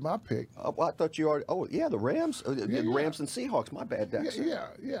 I didn't get my pick. I thought you already. Oh yeah, the Rams. The Rams and Seahawks. My bad, Dexter.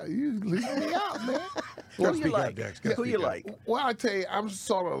 Yeah. You leave me out, man. Who you like? Who you like? Well, I tell you, I'm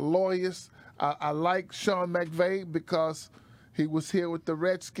sort of loyalist. I like Sean McVay because he was here with the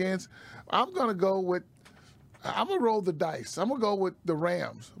Redskins. I'm gonna roll the dice. I'm gonna go with the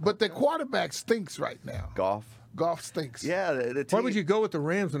Rams, but the quarterback stinks right now. Goff stinks. Yeah. Why would you go with the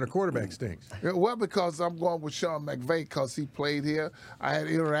Rams when the quarterback stinks? Well, because I'm going with Sean McVay because he played here. I had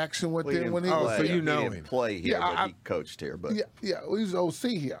interaction with him when he was so here. you know he him. didn't play here, but he coached here. But he was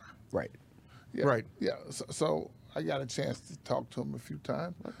OC here. Right. Yeah, Right. Yeah. So I got a chance to talk to him a few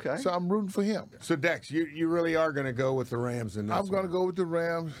times. Okay. So I'm rooting for him. So Dex, you really are going to go with the Rams in this I'm going to go with the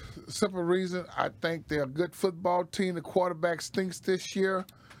Rams. Simple reason, I think they're a good football team. The quarterback stinks this year,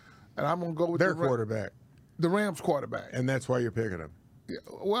 and I'm going to go with their quarterback. The Rams quarterback. And that's why you're picking him. Yeah,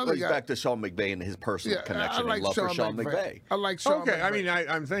 well, he's back to Sean McVay and his personal connection and love for Sean McVay. I like Sean Okay, McVay. I mean,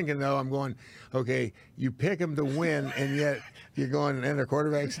 I'm thinking, though, I'm going, okay, you pick him to win, and yet you're going, and their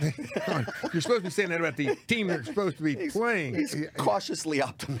quarterback's You're supposed to be saying that about the team they're supposed to be playing. He's cautiously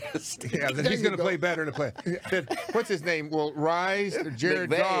optimistic. Yeah, that he's going to play better in the play. What's his name? Will rise.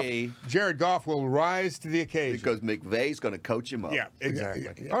 Jared Goff will rise to the occasion. Because McVay's going to coach him up. Yeah,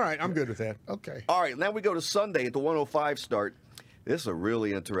 exactly. All right, I'm good with that. Okay. All right, now we go to Sunday at the 105 start. This is a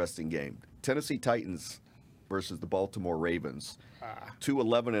really interesting game. Tennessee Titans versus the Baltimore Ravens. 2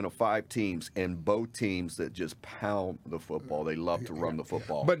 11-5 teams, and both teams that just pound the football. They love to run the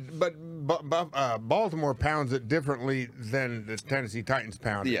football. But Baltimore pounds it differently than the Tennessee Titans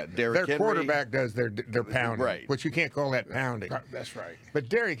pound it. Yeah, Derrick their Henry, quarterback does their pounding, right. which you can't call that pounding. That's right. But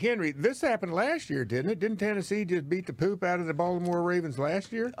Derrick Henry, this happened last year, didn't it? Didn't Tennessee just beat the poop out of the Baltimore Ravens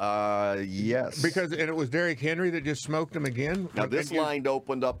last year? Yes. And it was Derrick Henry that just smoked them again. Now this line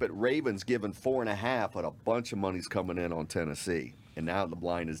opened up at Ravens, giving 4.5, but a bunch of money's coming in on Tennessee. And now the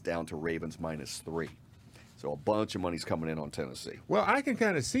line is down to Ravens -3. So a bunch of money's coming in on Tennessee. Well, I can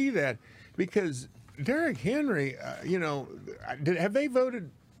kind of see that because Derrick Henry, have they voted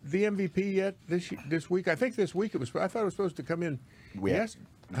the MVP yet this week? I think this week it was. I thought it was supposed to come in. Yes.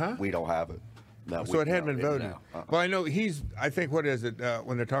 Huh? We don't have it. No, so it hadn't been voted. No. Well, I know I think what is it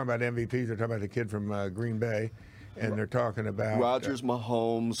when they're talking about MVPs? They're talking about the kid from Green Bay, and they're talking about Rodgers,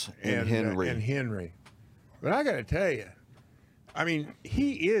 Mahomes, and Henry. And Henry. But I got to tell you, I mean,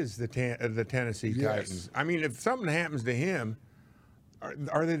 he is the Tennessee Yes. Titans. I mean, if something happens to him,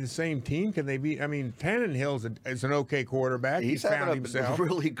 are they the same team? Can they be? I mean, Tannenhill's is an okay quarterback. He's found having himself. a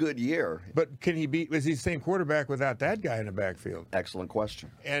really good year. But can he be? Is he the same quarterback without that guy in the backfield? Excellent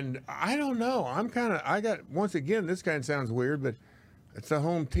question. And I don't know. Once again, this kind of sounds weird, but it's a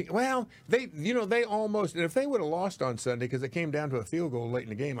home team. Well, they almost, and if they would have lost on Sunday because it came down to a field goal late in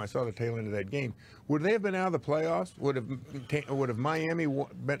the game, I saw the tail end of that game. Would they have been out of the playoffs? Would have Miami won?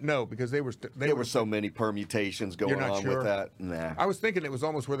 But no, because there were so many permutations going You're not on sure? with that. Nah. I was thinking it was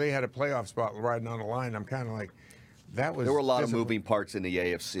almost where they had a playoff spot riding on the line. I'm kind of like, that was. There were a lot of moving parts in the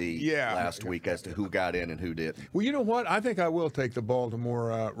AFC Yeah. last week as to who got in and who didn't. Well, you know what? I think I will take the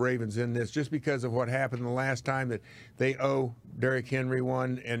Baltimore Ravens in this just because of what happened the last time that they owe Derrick Henry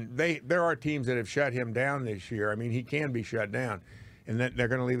one. And there are teams that have shut him down this year. I mean, he can be shut down. And that they're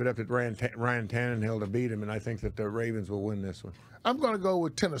going to leave it up to Ryan Tannehill to beat him. And I think that the Ravens will win this one. I'm going to go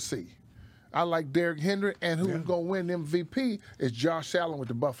with Tennessee. I like Derrick Henry, and who's going to win MVP is Josh Allen with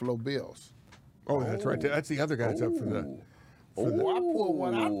the Buffalo Bills. Oh, that's right. That's the other guy that's up for the. I pulled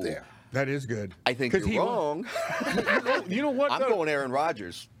one out there. That is good. I think 'Cause you're wrong. You know what? I'm though? going Aaron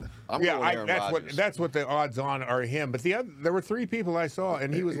Rodgers. I'm going Aaron Rodgers. That's what the odds on are him. But there were three people I saw,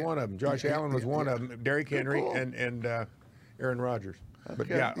 and he was one of them. Josh Allen was one of them. Derrick Henry and Aaron Rodgers. But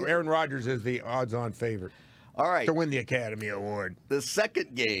yeah, Aaron Rodgers is the odds-on favorite All right. to win the Academy Award. The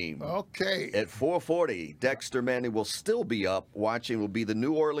second game. Okay. At 4:40, Dexter Manley will still be up. Watching will be the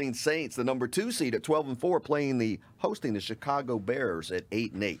New Orleans Saints, the number 2 seed at 12-4, hosting the Chicago Bears at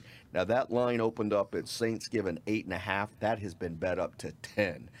 8-8. Now that line opened up at Saints given 8.5. That has been bet up to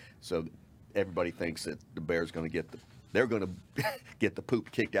 10. So everybody thinks that the Bears going to get the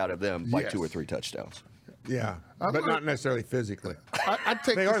poop kicked out of them by 2 or 3 touchdowns. Yeah, but not necessarily physically. I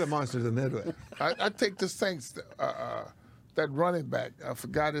take They are the monsters of the Midwest. I take the Saints. That running back, I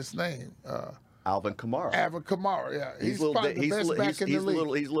forgot his name. Alvin Kamara. Alvin Kamara. Yeah, he's probably the best back in the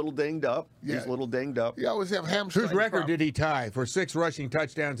league. He's a little dinged up. Yeah. He's a little dinged up. He always have hamstring. Whose record problems. did he tie for 6 rushing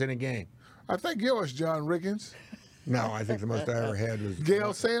touchdowns in a game? I think yours, John Riggins. No, I think the most I ever had was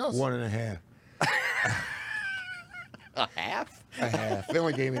Gale Sales? 1.5. A half? A half. They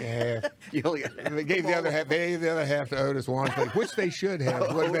only gave me a half. You only They gave the other half. They gave the other half to Otis Wansley, which they should have.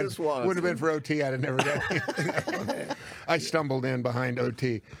 Otis Wansley. Would have been for OT. I'd have never got it. I stumbled in behind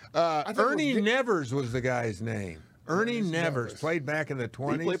OT. Ernie Nevers was the guy's name. Ernie Nevers played back in the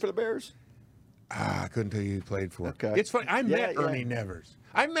 20s. Did he play for the Bears? I couldn't tell you who he played for. Okay. It's funny. I met Ernie Nevers.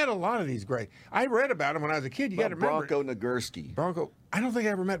 I met a lot of these great. I read about him when I was a kid. You got to remember. Bronco Nagurski. Bronco. I don't think I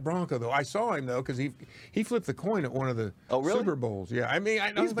ever met Bronco though. I saw him though because he flipped the coin at one of the really? Super Bowls. Yeah, I mean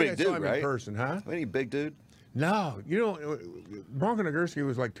I don't He's a think big I saw dude, him right? in person, huh? Any big dude? No, Bronco Nagurski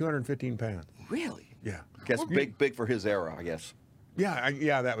was like 215 pounds. Really? Yeah. Guess big for his era, I guess.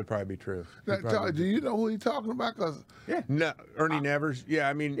 Yeah, that would probably be true. Do you know who he's talking about? No, Ernie Nevers. Yeah,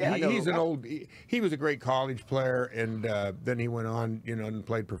 I mean, I know. he's an old. He was a great college player, and then he went on, and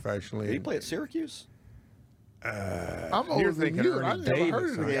played professionally. Did he play at Syracuse? I'm older You're than thinking you, and I Ernie never Davis, heard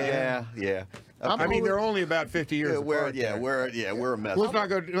of huh? the guy. Yeah. I mean, they're only about 50 years apart. We're a mess.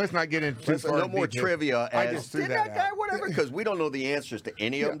 Let's not get into too far. No more detail. trivia. I just threw did that that guy out. whatever? Because we don't know the answers to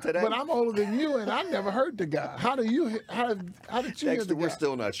any of them today. But I'm older than you, and I never heard the guy. How did you hear Dexter, the guy? we're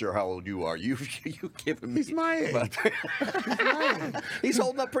still not sure how old you are. You giving me? He's my age. He's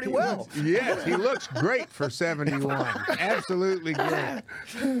holding up pretty well. Yes, he looks great for 71. Absolutely great.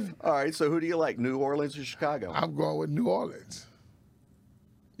 All right, so who do you like, New Orleans or Chicago? I'm going with New Orleans.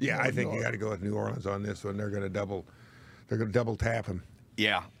 Yeah, I think you got to go with New Orleans on this one. They're going to double tap him.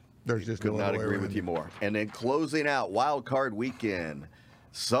 Yeah. There's just Could no not other way agree around with it. you more. And then closing out Wild Card Weekend,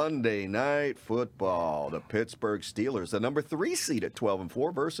 Sunday Night Football. The Pittsburgh Steelers, the number 3 seed at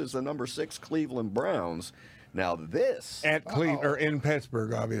 12-4 versus the number 6 Cleveland Browns. Now this At Cleveland or in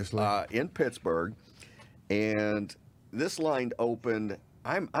Pittsburgh, obviously. in Pittsburgh, and this line opened.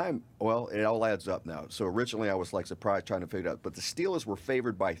 Well, it all adds up now. So originally I was like surprised trying to figure it out, but the Steelers were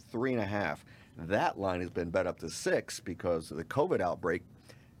favored by 3.5. That line has been bet up to 6 because of the COVID outbreak.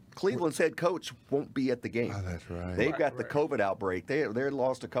 Cleveland's head coach won't be at the game. Oh, that's right. They've got the COVID outbreak. They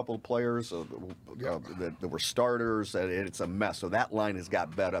lost a couple of players that were starters, and it's a mess. So that line has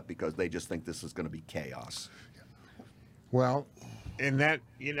got bet up because they just think this is going to be chaos. Well, in that,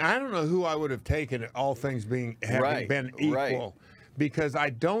 I don't know who I would have taken, all things having been equal, right. because I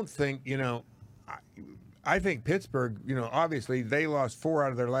don't think, I think Pittsburgh, obviously they lost 4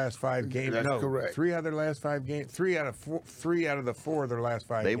 out of their last 5 games. That's no, correct. 3 out of their last 5 games. 3 out of the 4 of their last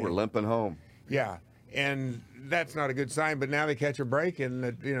 5 They games. were limping home. Yeah. And that's not a good sign. But now they catch a break, and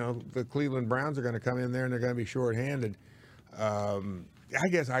the Cleveland Browns are going to come in there and they're going to be shorthanded. I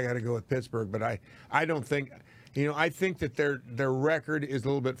guess I got to go with Pittsburgh, but I don't think. I think that their record is a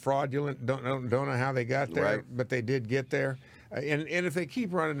little bit fraudulent. Don't know how they got there, Right. but they did get there. And if they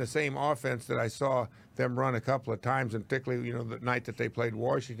keep running the same offense that I saw them run a couple of times, and particularly the night that they played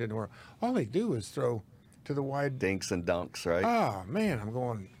Washington, where all they do is throw to the wide. Dinks and dunks, right? Oh man, I'm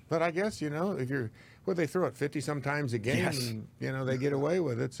going. But I guess if you're they throw it 50 sometimes a game, Yes. and they get away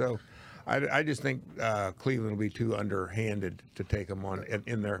with it. So I just think Cleveland will be too underhanded to take them on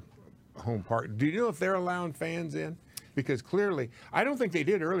in their home park. Do you know if they're allowing fans in? Because clearly, I don't think they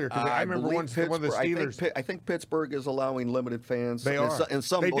did earlier. Because I remember one of the Steelers. I think Pittsburgh is allowing limited fans. They are. And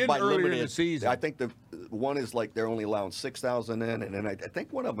some They did by earlier in limited, the season. I think the one is like they're only allowing 6,000 in, and then I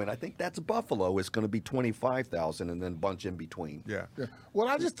think one of them, and I think that's Buffalo, is going to be 25,000, and then bunch in between. Yeah. Yeah. Well,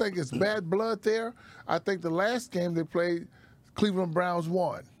 I just think it's bad blood there. I think the last game they played, Cleveland Browns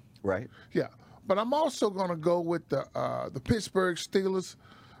won. Right. Yeah, but I'm also going to go with the Pittsburgh Steelers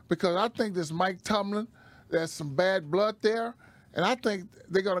because I think this Mike Tomlin, there's some bad blood there, and I think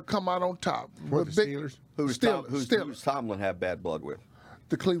they're going to come out on top. With the Steelers? Who's Steelers. Tomlin have bad blood with?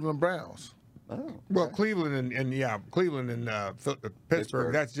 The Cleveland Browns. Oh. Well, Cleveland and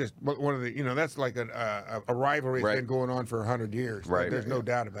Pittsburgh. That's just one of the. That's like a rivalry that's been going on for 100 years. Right. There's no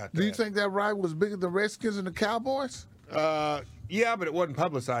doubt about that. Do you think that rivalry was bigger than the Redskins and the Cowboys? Yeah, but it wasn't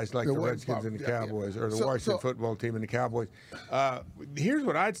publicized like It the wasn't Redskins and the yeah. Cowboys or the So- Washington so- football team and the Cowboys. Here's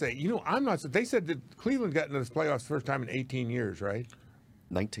what I'd say. I'm not. They said that Cleveland got into the playoffs the first time in 18 years, right?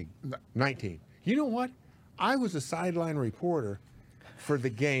 19. 19. You know what? I was a sideline reporter for the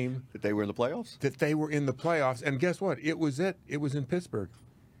game That they were in the playoffs? that they were in the playoffs, and guess what? It was in Pittsburgh.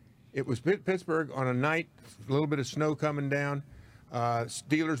 It was Pittsburgh on a night, a little bit of snow coming down.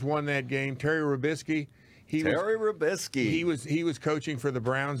 Steelers won that game. Terry Robisky. Terry Robisky. He was coaching for the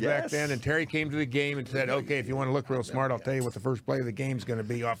Browns back Yes. then, and Terry came to the game and said, "Okay, if you want to look real smart, I'll tell you what the first play of the game's going to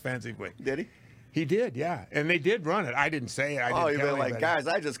be offensively." Did he? He did, yeah, and they did run it. I didn't say it. I didn't Oh, you've tell been like, anybody. guys,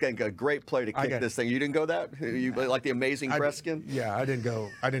 I just got a great play to kick got- this thing. You didn't go that? You like the amazing Breskin? Yeah, I didn't go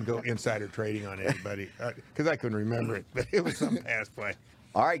insider trading on anybody because I couldn't remember it, but it was some pass play.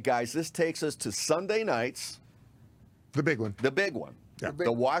 All right, guys, this takes us to Sunday nights, The big one. the big one. Yeah.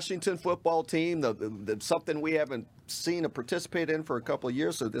 The Washington football team, the something we haven't seen or participate in for a couple of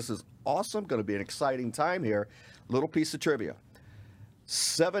years, so this is awesome. Going to be an exciting time here. Little piece of trivia.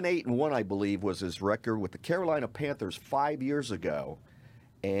 7-8-1, I believe, was his record with the Carolina Panthers 5 years ago,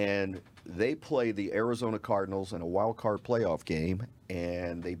 and they played the Arizona Cardinals in a wild card playoff game,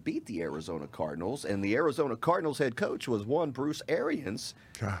 and they beat the Arizona Cardinals, and the Arizona Cardinals head coach was one Bruce Arians.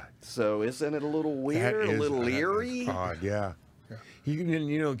 God, So isn't it a little weird, a little eerie? Odd, yeah.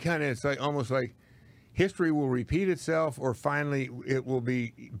 Kind of, it's like almost like history will repeat itself, or finally it will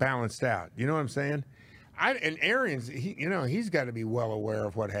be balanced out. You know what I'm saying? And Arians, he's got to be well aware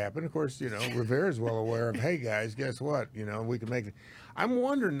of what happened. Of course, Rivera's well aware of. Hey guys, guess what? We can make it. I'm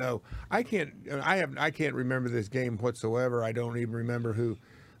wondering though. I can't remember this game whatsoever. I don't even remember who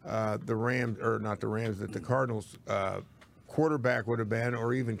the Rams, or not the Rams, that the Cardinals quarterback would have been,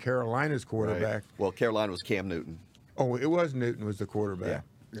 or even Carolina's quarterback. Right. Well, Carolina was Cam Newton. Oh, it was Newton was the quarterback.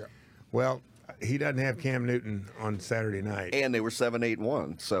 Yeah. Well, he doesn't have Cam Newton on Saturday night. And they were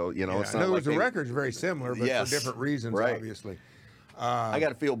 7-8-1. So, it's in not other words, like the record's very similar, but Yes, for different reasons, right. obviously. I got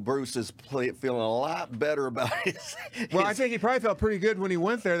to feel Bruce is feeling a lot better about his. Well, I think he probably felt pretty good when he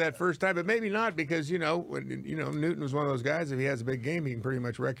went there that first time, but maybe not because, Newton was one of those guys, if he has a big game, he can pretty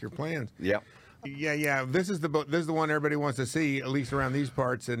much wreck your plans. Yeah. Yeah. This is the one everybody wants to see, at least around these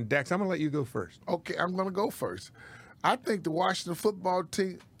parts. And Dex, I'm going to let you go first. Okay, I'm going to go first. I think the Washington football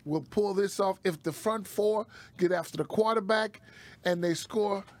team will pull this off if the front four get after the quarterback and they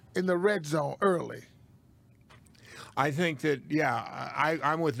score in the red zone early. I think that,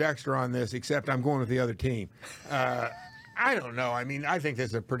 I'm with Dexter on this, except I'm going with the other team. I don't know. I mean, I think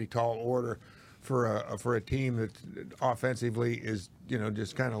that's a pretty tall order for a team that offensively is,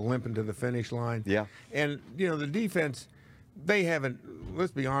 just kind of limping to the finish line. Yeah. And, the defense, they haven't,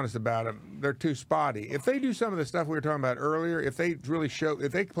 let's be honest about it, they're too spotty. If they do some of the stuff we were talking about earlier, if they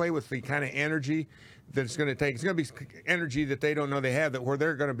play with the kind of energy that it's going to take, it's going to be energy that they don't know they have, where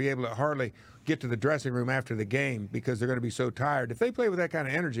they're going to be able to hardly get to the dressing room after the game because they're going to be so tired. If they play with that kind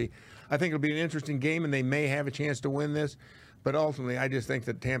of energy, I think it'll be an interesting game and they may have a chance to win this. But ultimately, I just think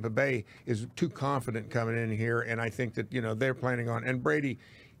that Tampa Bay is too confident coming in here, and I think that, they're planning on, and Brady,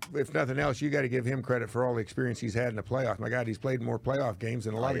 if nothing else, you got to give him credit for all the experience he's had in the playoffs. My God, he's played more playoff games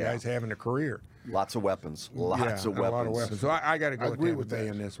than a lot of guys have in a career. Lots of weapons. Lots of a weapons. lot of weapons. So I got to go with agree Tampa with Bay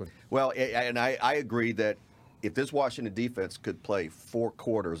that. in this one. Well, and I agree that if this Washington defense could play 4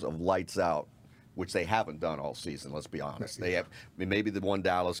 quarters of lights out, which they haven't done all season, let's be honest. They have, I mean, maybe the one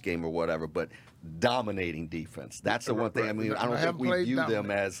Dallas game or whatever, but dominating defense. That's the one thing. I mean, I don't think we view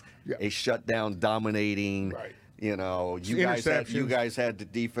them as a shutdown dominating. Right. You know, you guys had the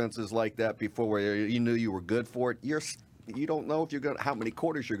defenses like that before, where you knew you were good for it. You don't know if how many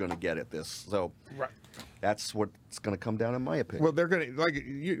quarters you're going to get at this. So Right. that's what's going to come down, in my opinion. Well, they're going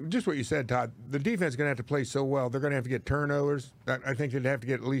to, just what you said, Todd, the defense is going to have to play so well. They're going to have to get turnovers. I think they'd have to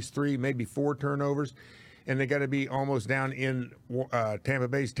get at least 3, maybe 4 turnovers. And they got to be almost down in Tampa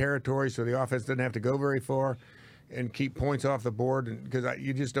Bay's territory, so the offense doesn't have to go very far and keep points off the board. Because I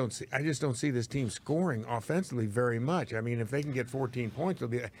just don't see this team scoring offensively very much. I mean, if they can get 14 points,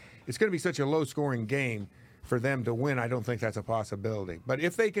 it's going to be such a low-scoring game for them to win. I don't think that's a possibility. But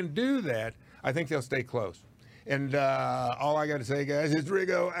if they can do that, I think they'll stay close. And all I got to say, guys, is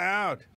Riggo out.